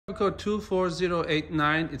Code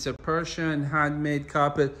 24089. It's a Persian handmade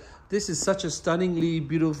carpet. This is such a stunningly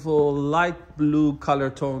beautiful light blue color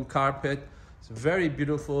tone carpet. It's very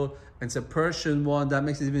beautiful. It's a Persian one that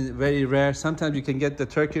makes it even very rare. Sometimes you can get the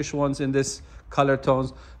Turkish ones in this color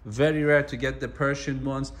tones. Very rare to get the Persian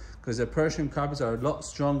ones because the Persian carpets are a lot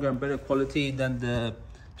stronger and better quality than the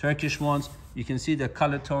Turkish ones. You can see the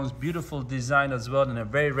color tones, beautiful design as well, in a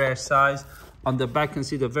very rare size. On the back, you can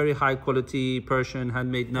see the very high quality Persian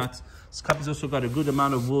handmade nuts. This carpet's also got a good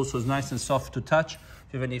amount of wool, so it's nice and soft to touch.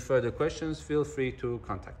 If you have any further questions, feel free to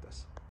contact us.